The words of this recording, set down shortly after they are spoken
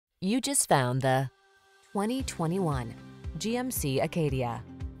You just found the 2021 GMC Acadia.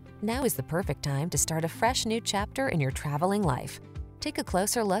 Now is the perfect time to start a fresh new chapter in your traveling life. Take a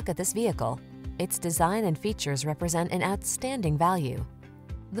closer look at this vehicle. Its design and features represent an outstanding value.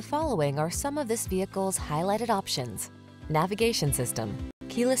 The following are some of this vehicle's highlighted options: navigation system,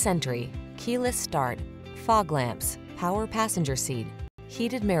 keyless entry, keyless start, fog lamps, power passenger seat,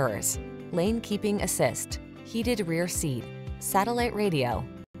 heated mirrors, lane keeping assist, heated rear seat, satellite radio,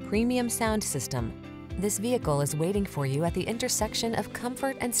 premium sound system. This vehicle is waiting for you at the intersection of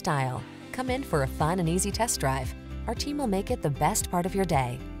comfort and style. Come in for a fun and easy test drive. Our team will make it the best part of your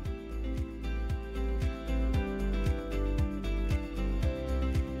day.